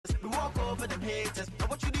them haters. Now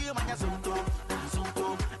what you do, man, Azonto,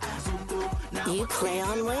 Azonto, Azonto. You play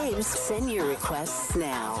on waves. Send your requests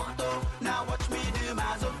now. Now watch me do my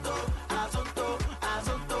Azonto, Azonto,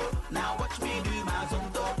 Azonto. Now watch me do my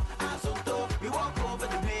Azonto, Azonto. We walk over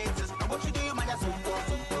the haters. Now what you do, man, Azonto,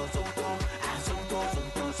 Azonto, Azonto,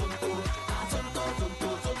 Azonto, Azonto, Azonto, Azonto,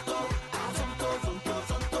 Azonto, Azonto,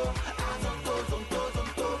 Azonto, Azonto, Azonto,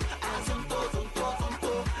 Azonto, Azonto,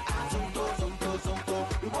 Azonto, Azonto, Azonto, Azonto.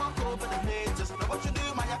 We walk over the haters. Now what you do,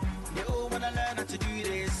 man? They all wanna learn how to do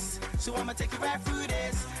this, so I'ma take you right through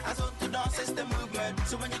this. Azonto dance is the movement,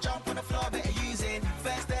 so when you jump on the floor, better use it.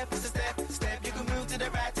 First step is a step. You can move to the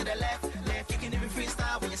right, to the left. You can even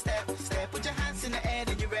freestyle when you step. Put your hands in the air,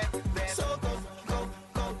 then you rep. So go.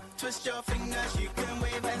 Twist your fingers, you can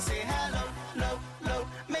wave and say hello, low.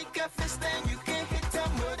 Make a fist, then you can hit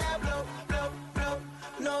them with that blow.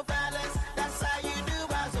 No balance, that's how you do.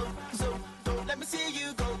 So let me see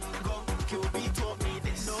you go. QB taught me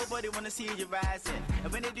this. Nobody wanna see you rising,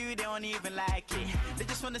 and when they do, they don't even like it. They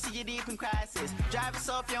just wanna see you deep in crisis. Drive us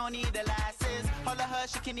off, you don't need a license. Holler her,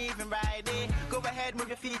 she can even ride it. Go ahead, move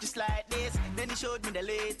your feet just like this. Then he showed me the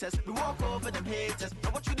latest. We walk over them haters.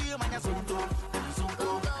 Now what you do, man, Azonto,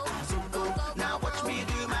 Azonto, Azonto. Now watch me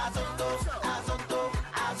do my Azonto, Azonto,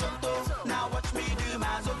 Azonto. Now watch me do my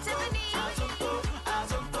Azonto, Azonto,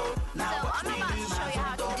 Azonto. Now watch me do my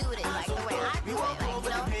Azonto, Azonto. We walk over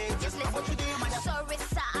them haters. Now what you do, man, sorry,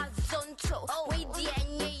 sa Azonto. We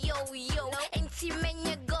the yo.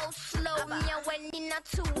 Intimate go slow. Nya when you not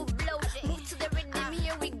to blow. Move to the rhythm,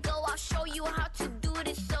 here we go. I'll show you how to do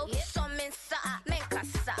this. So some inside, men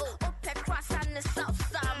casa. Up across on the south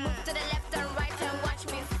side. Move to the left and right and watch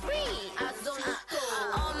me free. Azonto.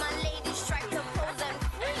 All my ladies strike the pose and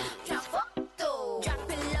free. Trafoto. Drop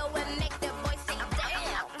it low and make the boys say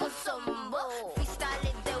damn. Kosombo. Freestyle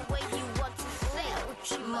it the way you want to say.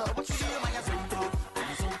 Uchimo. what you do, man, Azonto,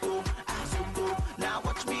 Azonto, Azonto. Now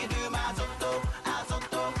watch me do my Azonto,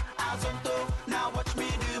 Azonto, Azonto. Now watch me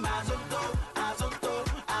do my Azonto, Azonto,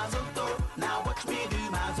 Azonto. Now watch me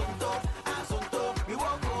do my Azonto, Azonto. We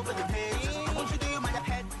walk over the pages. Now what you do, man, your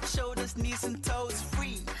head, shoulders, knees and toes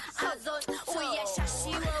free. Azonto. Oh yeah,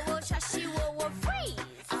 shashiwo, free.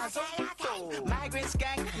 Azonto. Migrants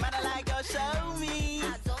gang, man, I like go show me.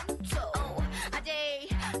 Azonto. Ajay,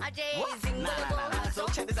 zingo. So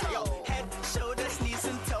check this out, yo. Head, shoulders, knees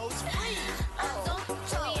and toes free.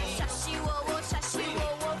 Azonto. Yeah, shashiwo, free.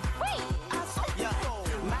 Yo,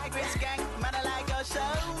 migrants gang, man, I like go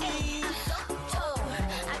show me. Azonto.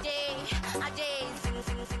 Ajay, zing.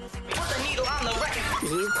 Put the needle on the record.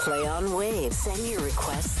 You play on waves. Send your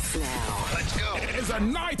requests now. Let's go. It's a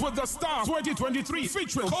night with the stars 2023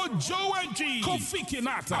 featuring Kojo and G, Kofi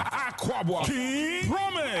Kinata, Aquabwa, King,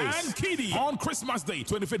 Promise, and Kiddy on Christmas Day,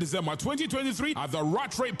 25th December 2023 at the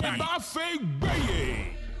Rattray Park, Buffet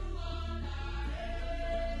Bay.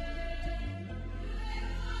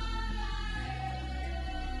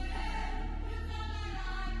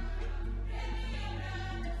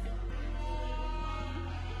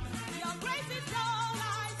 Your grace is all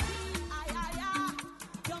I see.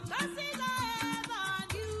 Your mercy I ever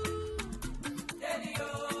knew.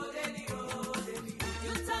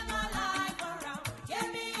 You turn my life around, gave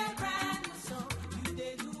me a brand new song. You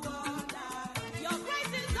did do all that. Your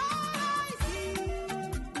grace is all I see.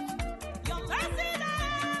 Your mercy I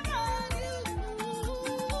ever knew.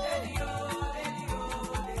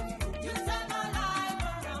 You turn my life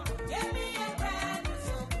around, gave me a brand new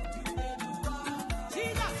song. You did do all that.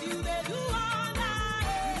 Jesus, you did do all that.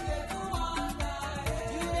 You did do all that.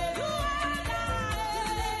 You did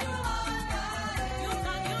do all that. You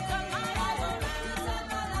turn my life around.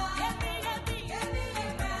 Give me a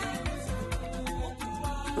brand new song.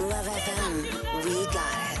 Love FM. We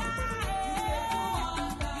got it.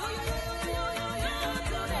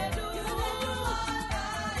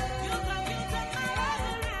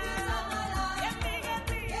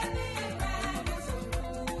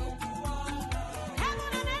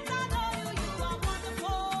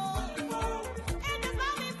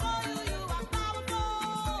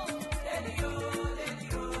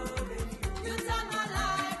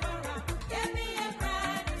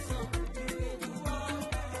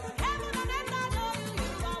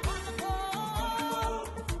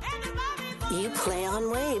 You play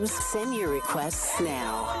on waves. Send your requests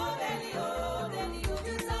now.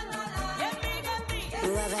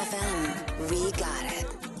 Love FM. We got it.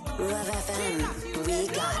 Love FM. We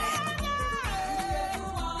got it.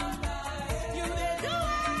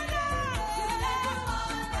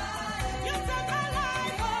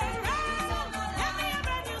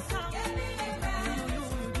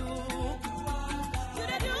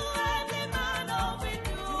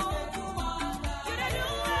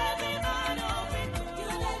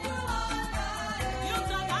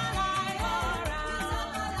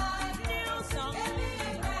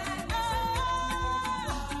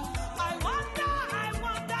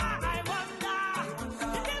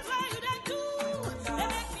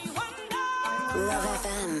 Love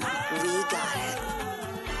FM, we got it.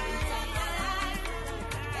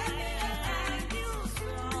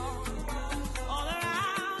 All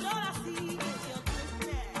around, all I see is your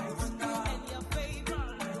goodness and your favor,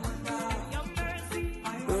 your mercy.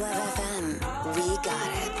 Love FM, we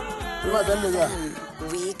got it. You want them to go?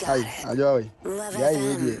 We got Hi, it. enjoy. Love Yeah,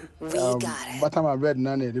 FM, we got it. Butterman bread,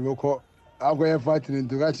 none. They will call. I'm going to fight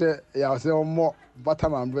into Gacha. Yeah, say more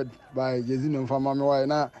Butterman bread by Jezino from Mamma. Why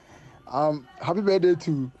now? Happy birthday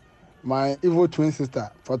to my evil twin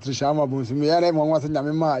sister, Patricia Amabus. Me and everyone was in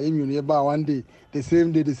Yamima, immune one day, the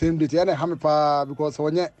same day. Yeah, I'm pa because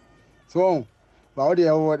when yet. So, but all the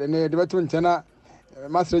award and the veteran tenor,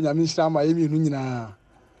 Master Yamisha, my immune.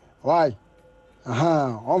 Why?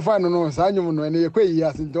 On fine, no, Sanum, when they quay,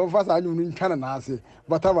 yes, and don't fast, I knew Canada,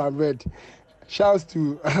 Butterman bread. Shouts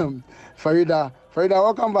to Farida. Farida,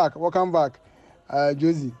 welcome back.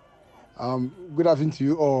 Josie, good afternoon to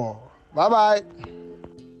you all. Bye-bye.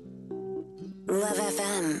 Love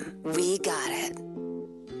FM, we got it.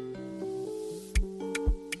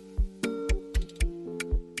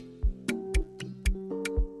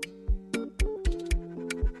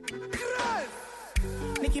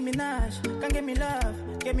 Nicki Minaj, come give me love,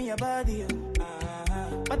 give me your body.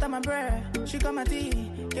 Butter my bread, sugar my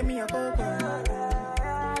tea, give me your cocoa.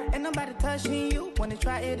 Ain't nobody touching you, when they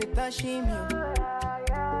try it, they touching you.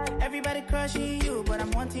 Everybody crushing you, but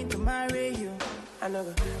I'm wanting to marry you. I know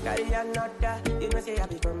go carry another, you know say I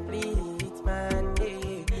be complete, man,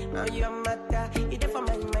 yeah. Now you're matter, it's for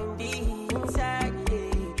my mind, inside,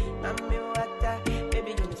 yeah. I'm me water,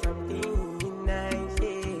 baby, give me something nice,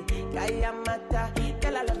 yeah. Carry a matter,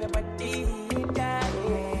 girl, I love your body, yeah.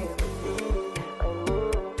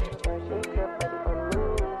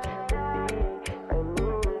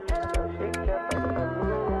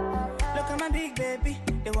 Look at my big baby,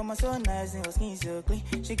 the woman so nice and her skin so clean.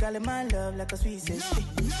 She calling my love like a sweet 16.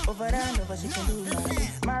 Over and over, she can do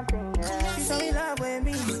my thing. She's so in love with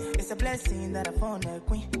me. It's a blessing that I found a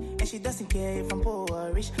queen. And she doesn't care if I'm poor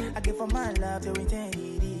or rich. I give her my love to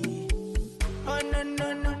eternity. Oh no,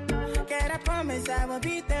 no, no. Can I promise I will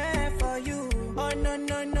be there for you? Oh no,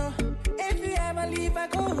 no, no. If you ever leave, I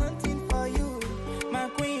go hunting for you. My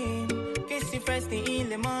queen, kiss you first thing in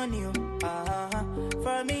the morning.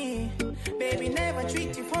 For me, baby, never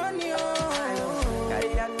treat you funny.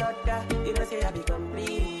 Carry another, you know say I be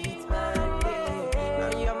complete, man, yeah. Now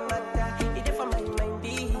you're matter, it's for my mind,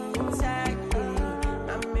 inside, yeah.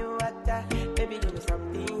 I'm me water, baby, give me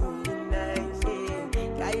something nice, yeah.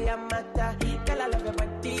 Carry a matter, girl, I love your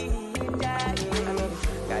body, yeah.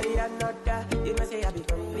 Carry another, you know say I be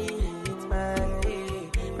complete, man,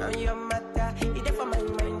 yeah. Now you're matter, it's for my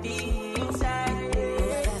mind, inside,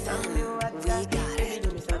 yeah. I'm me water, baby,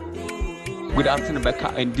 give me something. Good afternoon, Becca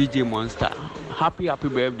and DJ Monster. Happy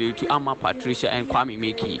birthday to Amma Patricia and Kwame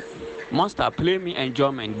Mickey. Monster, play me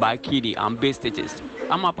Enjoyment by Kiddy and Bass Stitches.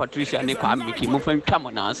 Amma Patricia and Kwame Mickey, move and come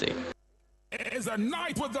on, I say. It's a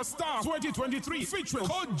night with the stars 2023 featuring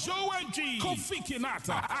Joe and G, Kofi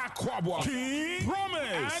Kinata, Aquabwa, King,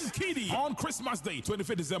 Promise, and Kiddy on Christmas Day,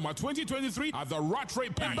 25th December 2023 at the Rattray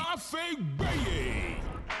Park. Buffet Bay.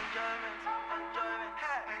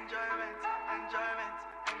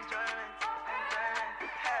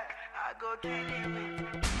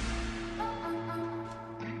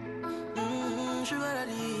 Sugar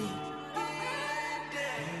daddy.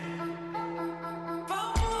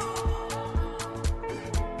 Oh,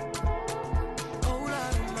 Lord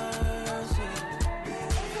of mercy.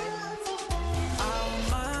 Oh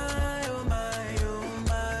my, oh my, oh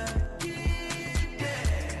my.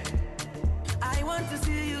 I want to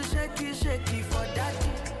see you shaky for daddy.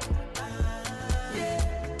 Yeah.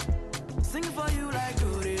 Sing for you like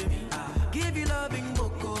Doremi. Give you loving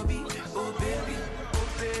Bokobi. Oh baby,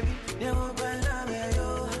 never banana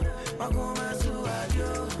yo.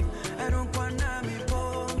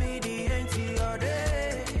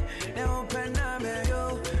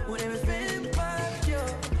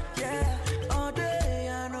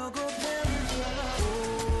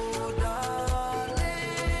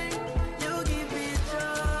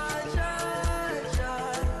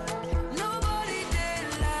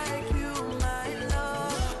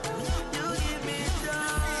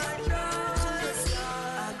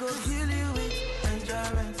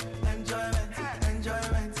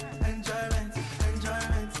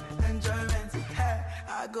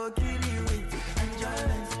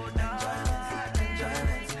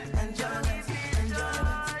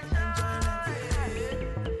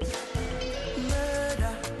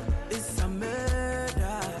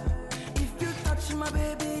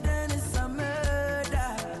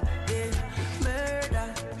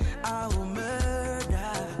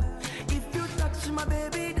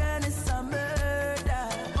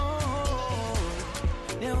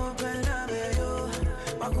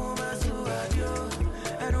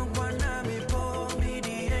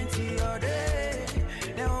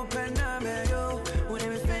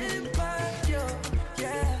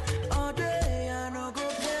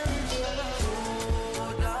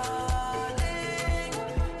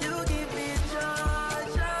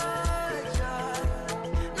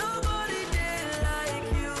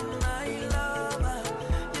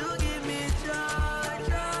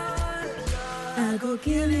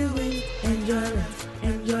 kill you with enjoyment,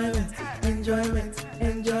 enjoyment, enjoyment,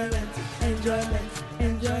 enjoyment, enjoyment,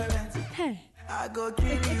 enjoyment. Hey. I go kill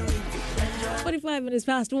you with 45 minutes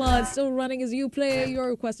past 1, still running as you play your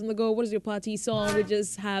request on the go. What is your party song? We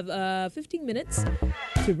just have 15 minutes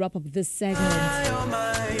to wrap up this segment.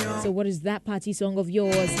 So what is that party song of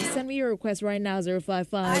yours? Send me your request right now,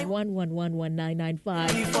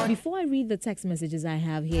 055-111-1995. Before I read the text messages I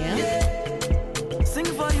have here, sing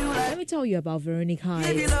for you like let me tell you about Veronic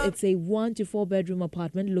Heights. It's a 1 to 4 bedroom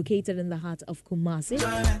apartment located in the heart of Kumasi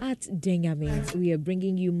at Dengame. We are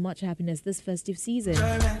bringing you much happiness this festive season.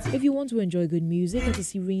 If you want to enjoy good music at a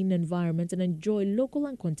serene environment and enjoy local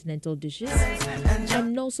and continental dishes,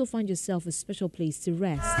 and also find yourself a special place to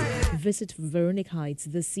rest, visit Veronic Heights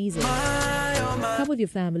this season. Come with your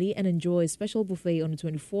family and enjoy a special buffet on the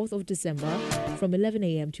 24th of December from 11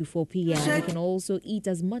 a.m. to 4 p.m. You can also eat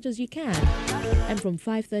as much as you can. And from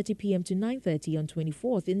 5:30 p.m. to 9:30 on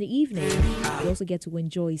 24th in the evening, you also get to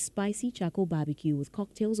enjoy spicy charcoal barbecue with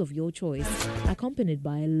cocktails of your choice, accompanied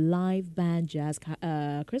by a live band jazz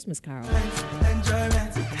Christmas carol.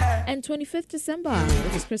 And 25th December,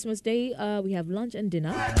 which is Christmas Day, we have lunch and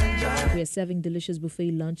dinner. We are serving delicious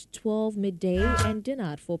buffet lunch 12 midday and dinner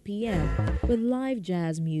at 4 p.m. with live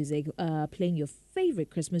jazz music playing your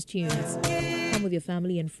favorite Christmas tunes. Come with your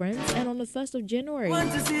family and friends. And on the 1st of January,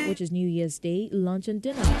 which is New Year's Day, lunch and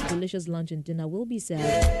dinner. Delicious lunch and dinner will be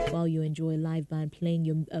served while you enjoy live band playing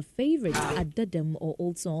your favorite Adadam or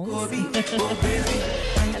old songs.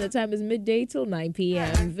 And the time is midday till 9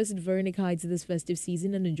 p.m. Visit Veronic Heights this festive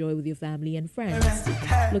season and enjoy with your family and friends.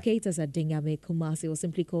 Locate us at Dengame, Kumasi, or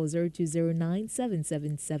simply call 0209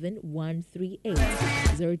 777 138.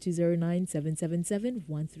 0209 777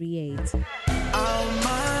 138. oh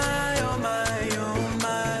my, oh my, oh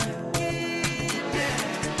my.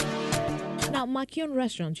 Now, Makion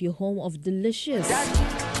Restaurant, your home of delicious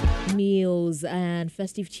meals and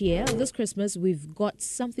festive cheer. This Christmas, we've got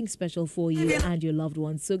something special for you and your loved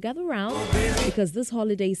ones. So gather around because this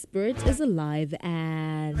holiday spirit is alive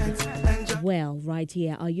and, well, right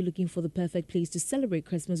here. Are you looking for the perfect place to celebrate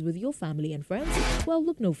Christmas with your family and friends? Well,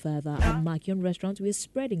 look no further. At Makion Restaurant, we're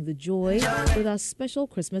spreading the joy with our special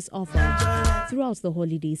Christmas offer. Throughout the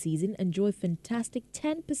holiday season, enjoy fantastic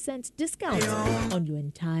 10% discount on your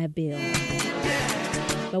entire bill.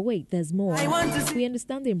 But wait, there's more. We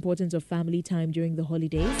understand the importance of family time during the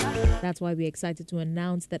holidays. That's why we're excited to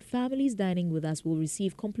announce that families dining with us will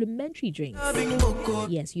receive complimentary drinks.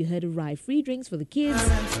 Yes, you heard it right. Free drinks for the kids,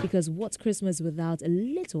 because what's Christmas without a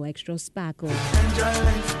little extra sparkle?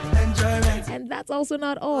 And that's also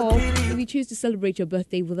not all. If you choose to celebrate your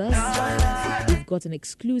birthday with us, we've got an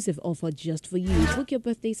exclusive offer just for you. Book your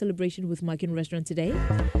birthday celebration with Makion Restaurant today.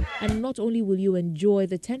 And not only will you enjoy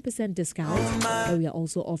the 10% discount, but we are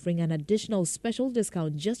also offering an additional special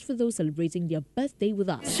discount just for those celebrating their birthday with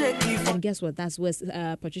us. And guess what? That's where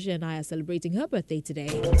Patricia and I are celebrating her birthday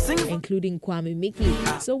today, including Kwame Mickey.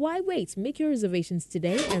 So why wait? Make your reservations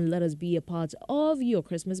today and let us be a part of your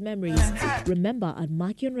Christmas memories. Remember, at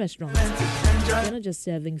Makion Restaurant, we're not just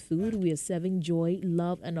serving food, we are serving joy,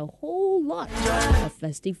 love, and a whole lot of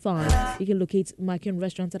festive fun. You can locate Makion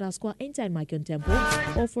Restaurant at our square inside Makion Temple,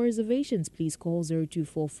 or for reservations, please call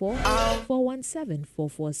 0244 417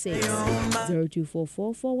 446.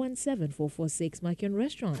 0244 417 446. Makion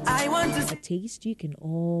Restaurant. A taste you can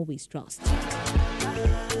always trust.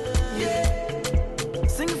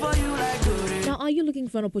 Sing for you like Now, are you looking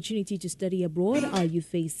for an opportunity to study abroad? Are you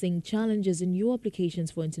facing challenges in your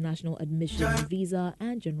applications for international admission, visa,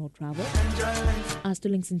 and general travel?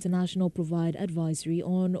 Asterlinks International provide advisory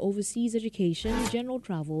on overseas education, general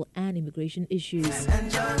travel, and immigration issues.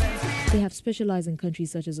 They have specialized in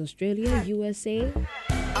countries such as Australia, USA,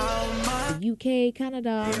 the UK,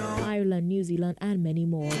 Canada, Ireland, New Zealand, and many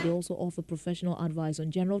more. They also offer professional advice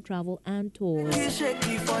on general travel and tours.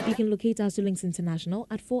 You can locate Asterlinks International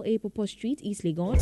at 4A Popo Street, East Legon.